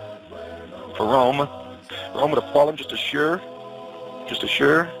to. For Rome would have fallen just as sure as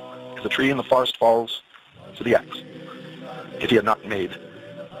a tree in the forest falls to the axe, if he had not made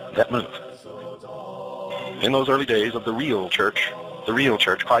that move. In those early days of the real church,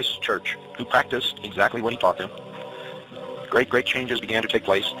 Christ's church, who practiced exactly what he taught them, great changes began to take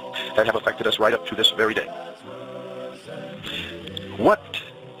place that have affected us right up to this very day. What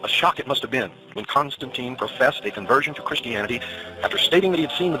a shock it must have been when Constantine professed a conversion to Christianity after stating that he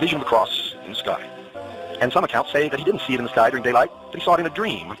had seen the vision of the cross in the sky. And some accounts say that he didn't see it in the sky during daylight, but he saw it in a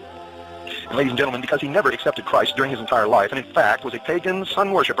dream. And ladies and gentlemen, because he never accepted Christ during his entire life, and in fact was a pagan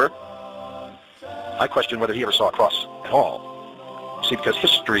sun worshiper, I question whether he ever saw a cross at all. See, because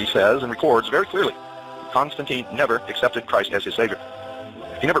history says and records very clearly, Constantine never accepted Christ as his Savior.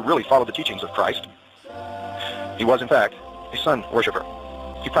 He never really followed the teachings of Christ. He was, in fact, a sun worshiper.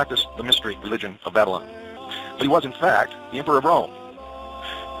 He practiced the mystery religion of Babylon. But he was, in fact, the Emperor of Rome.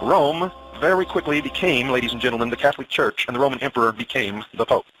 Rome very quickly became, ladies and gentlemen, the Catholic Church, and the Roman Emperor became the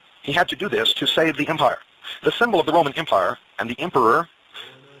Pope. He had to do this to save the empire. The symbol of the Roman Empire and the Emperor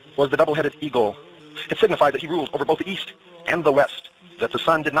was the double-headed eagle. It signified that he ruled over both the East and the West, that the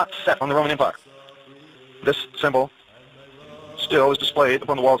sun did not set on the Roman Empire. This symbol still is displayed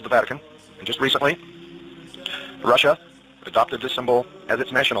upon the walls of the Vatican, and just recently, Russia adopted this symbol as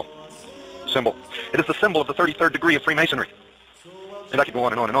its national symbol. It is the symbol of the 33rd degree of Freemasonry. And I could go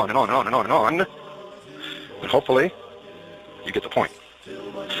on and on and on and on and on and on and on. And hopefully, you get the point.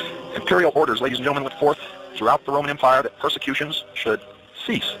 Imperial orders, ladies and gentlemen, went forth throughout the Roman Empire that persecutions should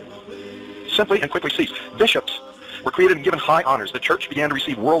cease. Simply and quickly cease. Bishops were created and given high honors. The church began to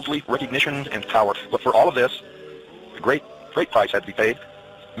receive worldly recognition and power. But for all of this, a great price had to be paid.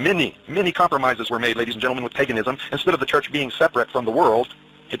 Many compromises were made, ladies and gentlemen, with paganism. Instead of the church being separate from the world,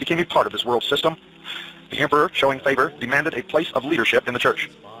 it became a part of this world system. The emperor, showing favor, demanded a place of leadership in the church.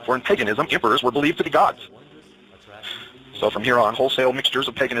 For in paganism, emperors were believed to be gods. So from here on, wholesale mixtures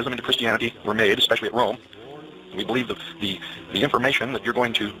of paganism into Christianity were made, especially at Rome. We believe that the information that you're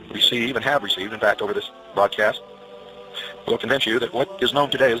going to receive and have received, in fact, over this broadcast, will convince you that what is known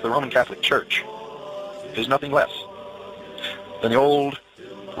today as the Roman Catholic Church is nothing less than the old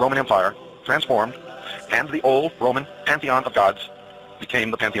Roman Empire transformed, and the old Roman pantheon of gods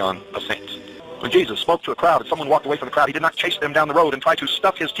became the pantheon of saints. When Jesus spoke to a crowd and someone walked away from the crowd, he did not chase them down the road and try to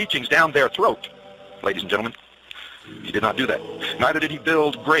stuff his teachings down their throat. Ladies and gentlemen, he did not do that. Neither did he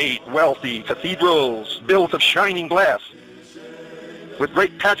build great, wealthy cathedrals built of shining glass with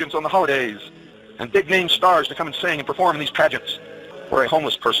great pageants on the holidays and big-name stars to come and sing and perform in these pageants, where a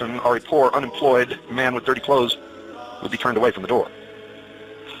homeless person or a poor, unemployed man with dirty clothes would be turned away from the door.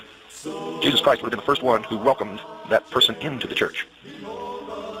 Jesus Christ would have been the first one who welcomed that person into the church.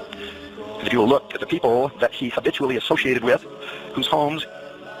 And if you will look at the people that he habitually associated with, whose homes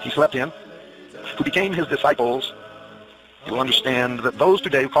he slept in, who became his disciples, you will understand that those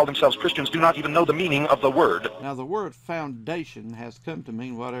today who call themselves Christians do not even know the meaning of the word. Now, the word foundation has come to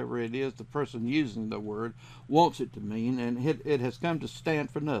mean whatever it is the person using the word wants it to mean, and it has come to stand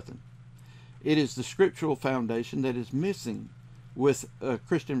for nothing. It is the scriptural foundation that is missing with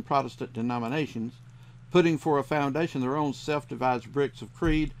Christian Protestant denominations, putting for a foundation their own self-devised bricks of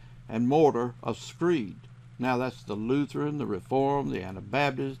creed and mortar of screed. Now that's the Lutheran, the Reformed, the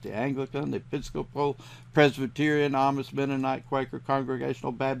Anabaptist, the Anglican, the Episcopal, Presbyterian, Amish, Mennonite, Quaker,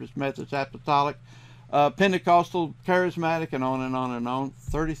 Congregational, Baptist, Methodist, Apostolic, Pentecostal, Charismatic, and on and on and on.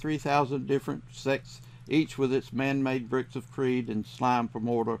 33,000 different sects, each with its man-made bricks of creed and slime for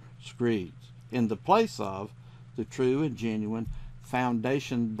mortar screeds, in the place of the true and genuine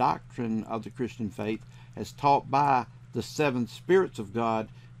foundation doctrine of the Christian faith as taught by the seven spirits of God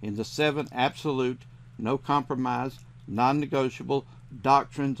in the seven absolute, no compromise, non-negotiable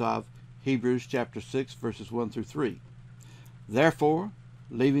doctrines of Hebrews chapter 6 verses 1 through 3. Therefore,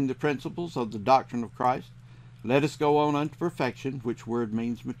 leaving the principles of the doctrine of Christ, let us go on unto perfection, which word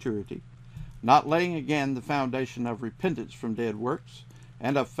means maturity, not laying again the foundation of repentance from dead works,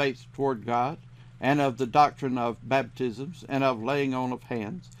 and of faith toward God, and of the doctrine of baptisms, and of laying on of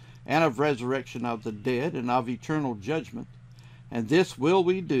hands, and of resurrection of the dead, and of eternal judgment. And this will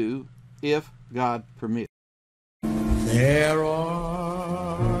we do, if God permit. There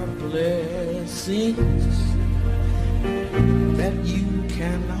are blessings that you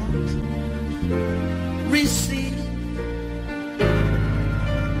cannot receive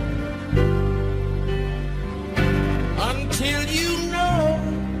until you know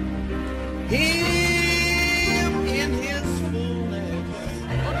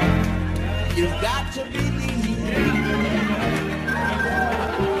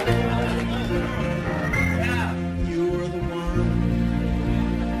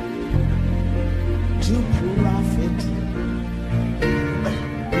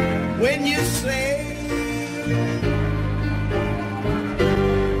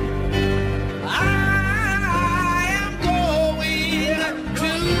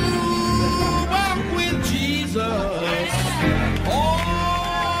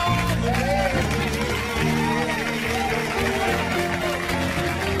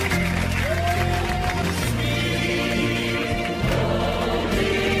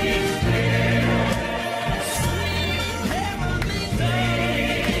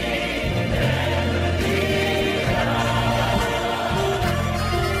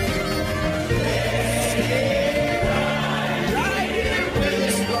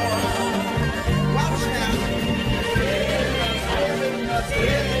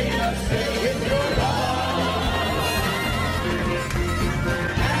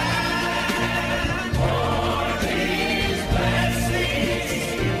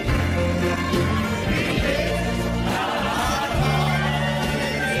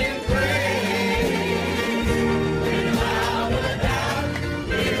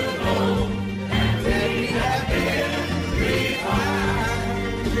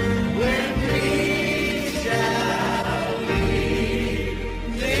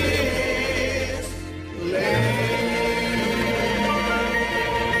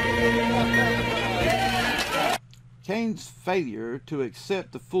Cain's failure to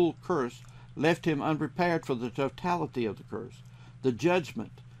accept the full curse left him unprepared for the totality of the curse, the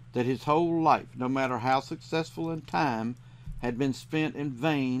judgment that his whole life, no matter how successful in time, had been spent in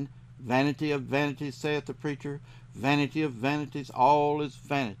vain. Vanity of vanities, saith the preacher, vanity of vanities, all is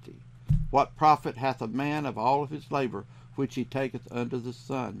vanity. What profit hath a man of all of his labor which he taketh under the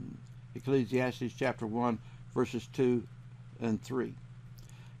sun? Ecclesiastes chapter 1, verses 2 and 3.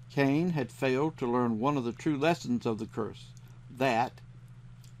 Cain had failed to learn one of the true lessons of the curse, that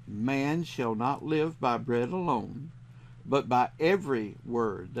man shall not live by bread alone, but by every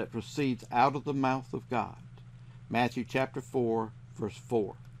word that proceeds out of the mouth of God. Matthew chapter 4, verse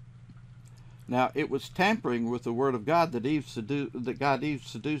 4. Now, it was tampering with the word of God that Eve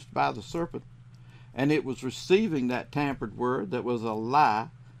seduced by the serpent, and it was receiving that tampered word that was a lie,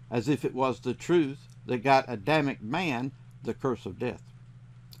 as if it was the truth, that got Adamic man the curse of death.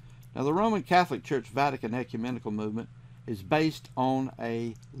 Now, the Roman Catholic Church Vatican Ecumenical movement is based on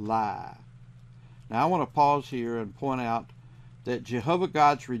a lie. Now, I want to pause here and point out that Jehovah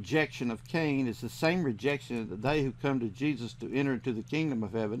God's rejection of Cain is the same rejection that they who come to Jesus to enter into the kingdom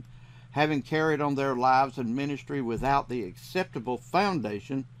of heaven, having carried on their lives and ministry without the acceptable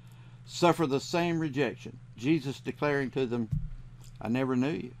foundation, suffer the same rejection. Jesus declaring to them, I never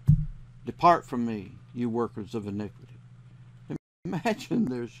knew you. Depart from me, you workers of iniquity. Imagine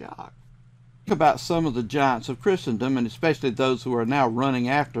their shock. Think about some of the giants of Christendom, and especially those who are now running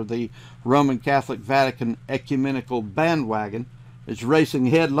after the Roman Catholic Vatican ecumenical bandwagon, is racing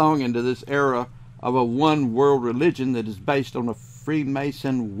headlong into this era of a one-world religion that is based on a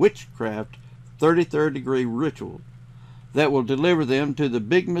Freemason witchcraft 33rd degree ritual that will deliver them to the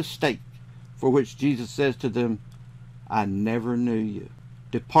big mistake for which Jesus says to them, I never knew you.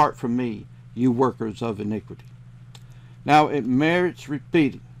 Depart from me, you workers of iniquity. Now, it merits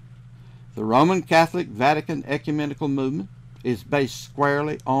repeating. The Roman Catholic Vatican Ecumenical movement is based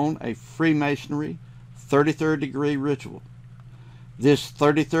squarely on a Freemasonry 33rd degree ritual. This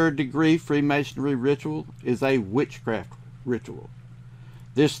 33rd degree Freemasonry ritual is a witchcraft ritual.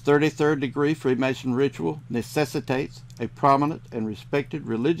 This 33rd degree Freemason ritual necessitates a prominent and respected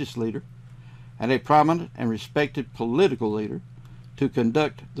religious leader and a prominent and respected political leader to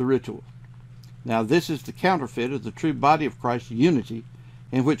conduct the ritual. Now, this is the counterfeit of the true body of Christ's unity,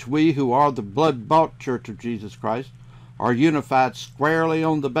 in which we who are the blood-bought Church of Jesus Christ are unified squarely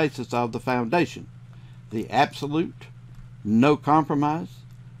on the basis of the foundation, the absolute, no compromise,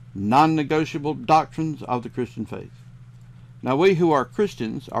 non-negotiable doctrines of the Christian faith. Now, we who are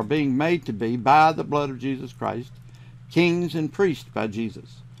Christians are being made to be, by the blood of Jesus Christ, kings and priests by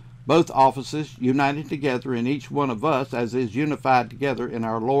Jesus, both offices united together in each one of us as is unified together in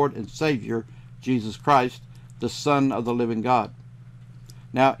our Lord and Savior, Jesus Christ, the Son of the living God.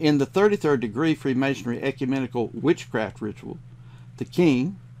 Now, in the 33rd degree Freemasonry ecumenical witchcraft ritual, the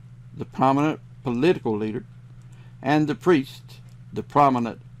king, the prominent political leader, and the priest, the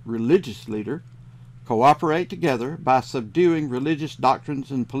prominent religious leader, cooperate together by subduing religious doctrines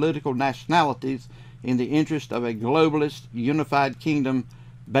and political nationalities in the interest of a globalist unified kingdom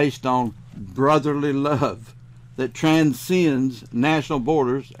based on brotherly love that transcends national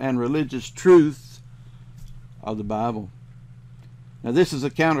borders and religious truth of the Bible. Now, this is a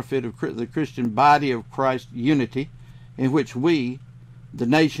counterfeit of the Christian body of Christ unity, in which we, the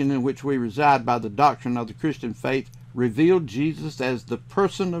nation in which we reside by the doctrine of the Christian faith, reveal Jesus as the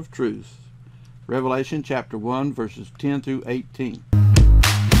person of truth. Revelation chapter 1, verses 10 through 18.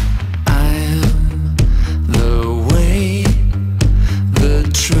 I am the way, the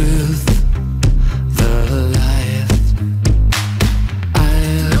truth, the life. I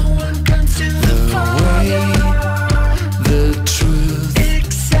am the way, the truth,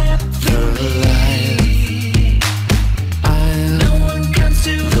 except the life. I am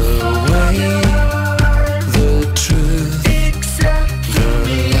the way, the truth, except the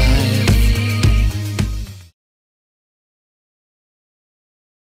life.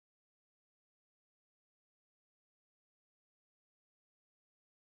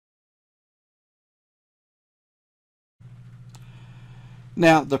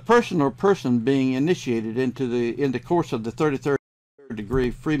 Now, the person or person being initiated in the course of the 33rd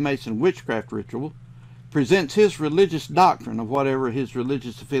degree Freemason witchcraft ritual presents his religious doctrine of whatever his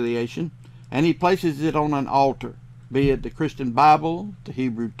religious affiliation, and he places it on an altar, be it the Christian Bible, the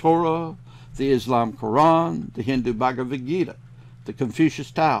Hebrew Torah, the Islam Quran, the Hindu Bhagavad Gita, the Confucius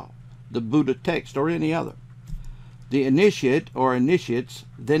Tao, the Buddha text, or any other. The initiate or initiates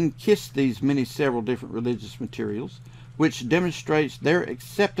then kiss these several different religious materials, which demonstrates their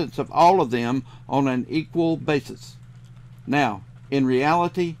acceptance of all of them on an equal basis. Now, in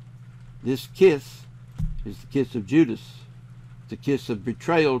reality, This kiss is the kiss of Judas, the kiss of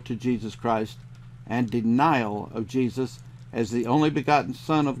betrayal to Jesus Christ and denial of Jesus as the only begotten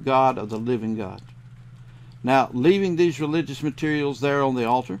Son of God, of the living God. Now, leaving these religious materials there on the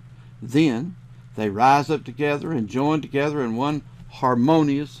altar, then they rise up together and join together in one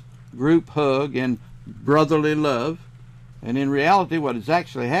harmonious group hug and brotherly love. And in reality, what is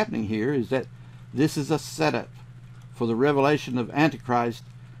actually happening here is that this is a setup for the revelation of Antichrist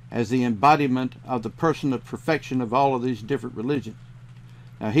as the embodiment of the person of perfection of all of these different religions.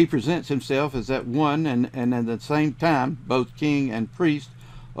 Now, he presents himself as that one and at the same time both king and priest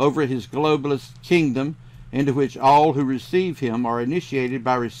over his globalist kingdom, into which all who receive him are initiated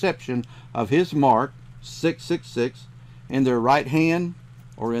by reception of his mark, 666, in their right hand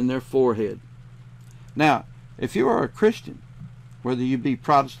or in their forehead. Now, if you are a Christian, whether you be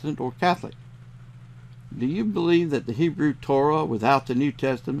Protestant or Catholic, do you believe that the Hebrew Torah without the New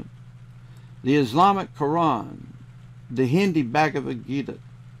Testament, the Islamic Quran, the Hindi Bhagavad Gita,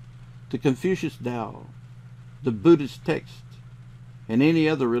 the Confucius Tao, the Buddhist text, and any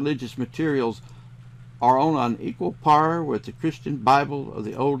other religious materials are on an equal par with the Christian Bible of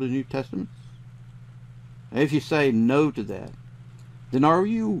the Old and New Testaments? If you say no to that, then are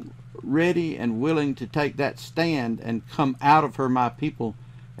you ready and willing to take that stand and come out of her, my people,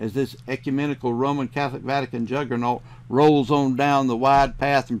 as this ecumenical Roman Catholic Vatican juggernaut rolls on down the wide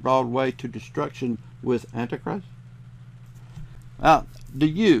path and broad way to destruction with Antichrist? Now, do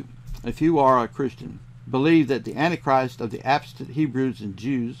you, if you are a Christian, believe that the Antichrist of the apostate Hebrews and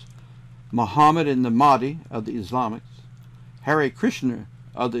Jews, Muhammad and the Mahdi of the Islamics, Hare Krishna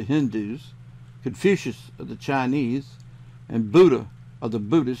of the Hindus, Confucius of the Chinese, and Buddha of the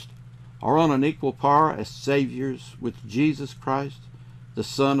Buddhists are on an equal par as saviors with Jesus Christ, the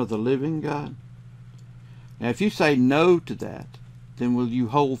Son of the living God? Now, if you say no to that, then will you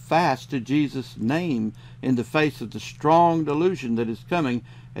hold fast to Jesus' name in the face of the strong delusion that is coming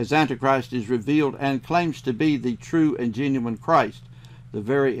as Antichrist is revealed and claims to be the true and genuine Christ, the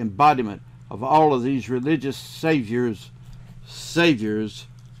very embodiment of all of these religious saviors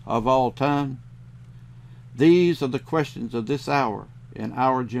of all time? These are the questions of this hour in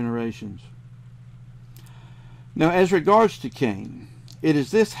our generations. Now, as regards to Cain, it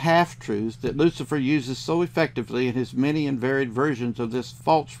is this half-truth that Lucifer uses so effectively in his many and varied versions of this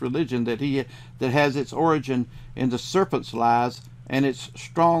false religion that has its origin in the serpent's lies and its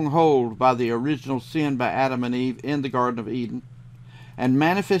stronghold by the original sin by Adam and Eve in the Garden of Eden, and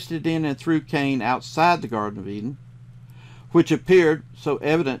manifested in and through Cain outside the Garden of Eden, which appeared so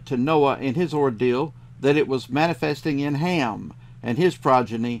evident to Noah in his ordeal that it was manifesting in Ham and his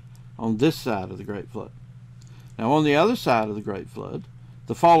progeny on this side of the Great Flood. Now, on the other side of the Great Flood,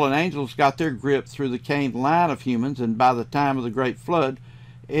 the fallen angels got their grip through the Cain line of humans, and by the time of the Great Flood,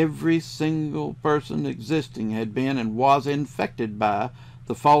 every single person existing had been and was infected by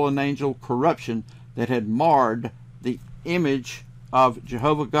the fallen angel corruption that had marred the image of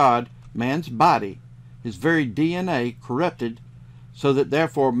Jehovah God, man's body, his very DNA corrupted, so that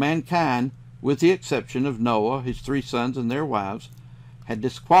therefore mankind, with the exception of Noah, his 3 sons, and their wives, had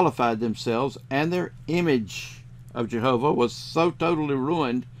disqualified themselves, and their image of Jehovah was so totally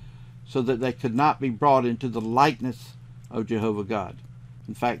ruined so that they could not be brought into the likeness of Jehovah God.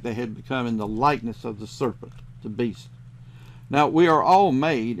 In fact, they had become in the likeness of the serpent, the beast. Now, we are all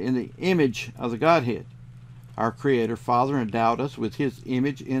made in the image of the Godhead. Our Creator Father endowed us with His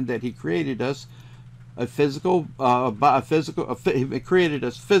image in that He created us He created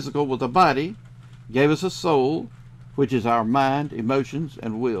us physical with a body, gave us a soul, which is our mind, emotions,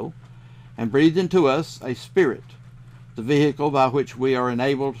 and will, and breathed into us a spirit, the vehicle by which we are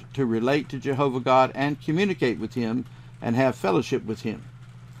enabled to relate to Jehovah God and communicate with Him and have fellowship with Him.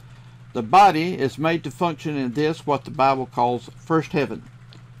 The body is made to function in this, what the Bible calls first heaven,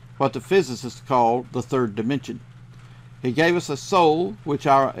 what the physicists call the third dimension. He gave us a soul, which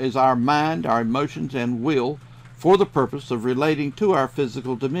is our mind, our emotions, and will, for the purpose of relating to our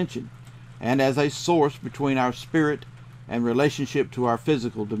physical dimension, and as a source between our spirit and relationship to our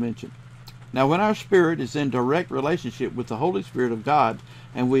physical dimension. Now, when our spirit is in direct relationship with the Holy Spirit of God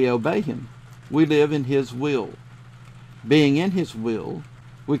and we obey Him, we live in His will. Being in His will,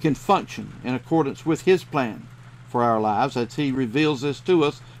 we can function in accordance with His plan for our lives as He reveals this to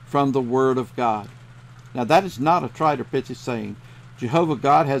us from the Word of God. Now, that is not a trite or pithy saying. Jehovah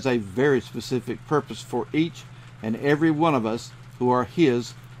God has a very specific purpose for each and every one of us who are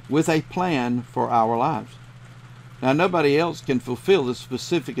His, with a plan for our lives. Now, nobody else can fulfill the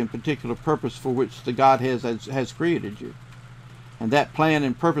specific and particular purpose for which the God has created you. And that plan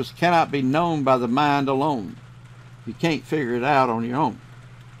and purpose cannot be known by the mind alone. You can't figure it out on your own.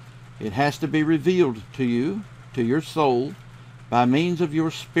 It has to be revealed to you, to your soul, by means of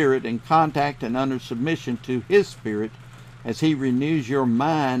your spirit in contact and under submission to His Spirit as He renews your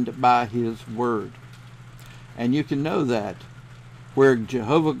mind by His Word. And you can know that where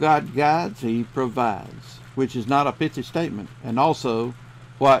Jehovah God guides, He provides, which is not a pithy statement. And also,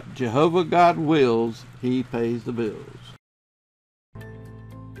 what Jehovah God wills, He pays the bills.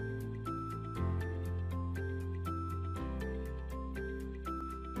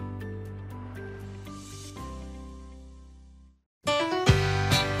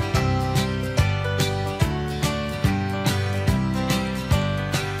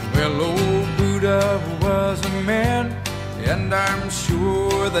 Well, old Buddha was a man, and I'm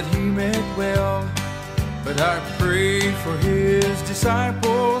sure that he meant well. But I pray for his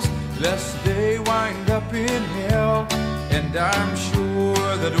disciples, lest they wind up in hell. And I'm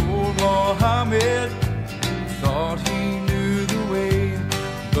sure that old Muhammad thought he knew the way.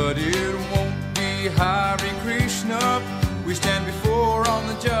 But it won't be Hare Krishna we stand before on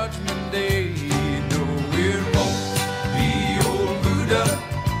the judgment day. No, it won't be old Buddha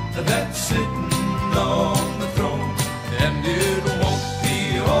that's sitting on the throne. And it won't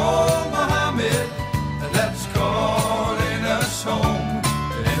be old Muhammad that's calling us home.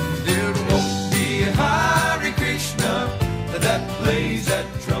 And it won't be Hare Krishna that plays that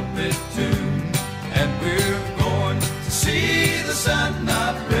trumpet tune. And we're going to see the sun,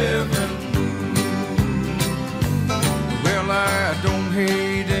 not Reverend Moon. Well, I don't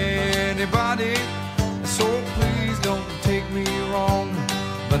hate anybody, so please don't take me wrong.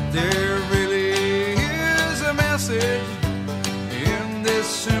 But there really is a message in this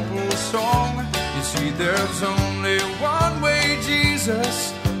simple song. You see, there's only one way,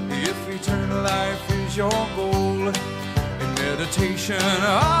 Jesus, if eternal life is your goal. In meditation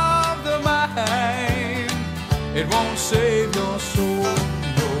of the mind, it won't save your soul.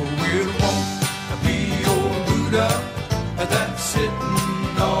 No, it won't be old Buddha that's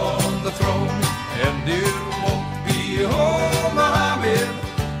sitting on the throne. And it won't be old Muhammad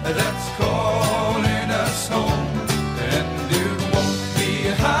that's calling us home. And it won't be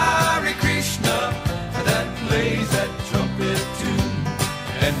Hare Krishna that plays that trumpet tune.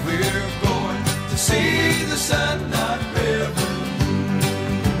 And we're going to see the sun, not Reverend Moon.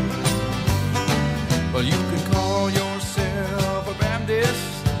 Well, you can call yourself a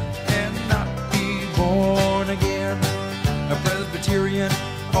Baptist and not be born again, a Presbyterian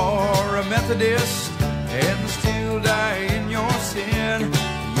or a Methodist, and still die in your sin.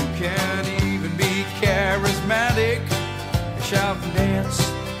 You can't even be charismatic, shout and dance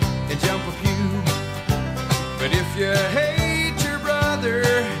and jump a pew. But if you hate your brother,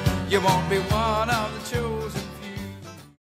 you won't be one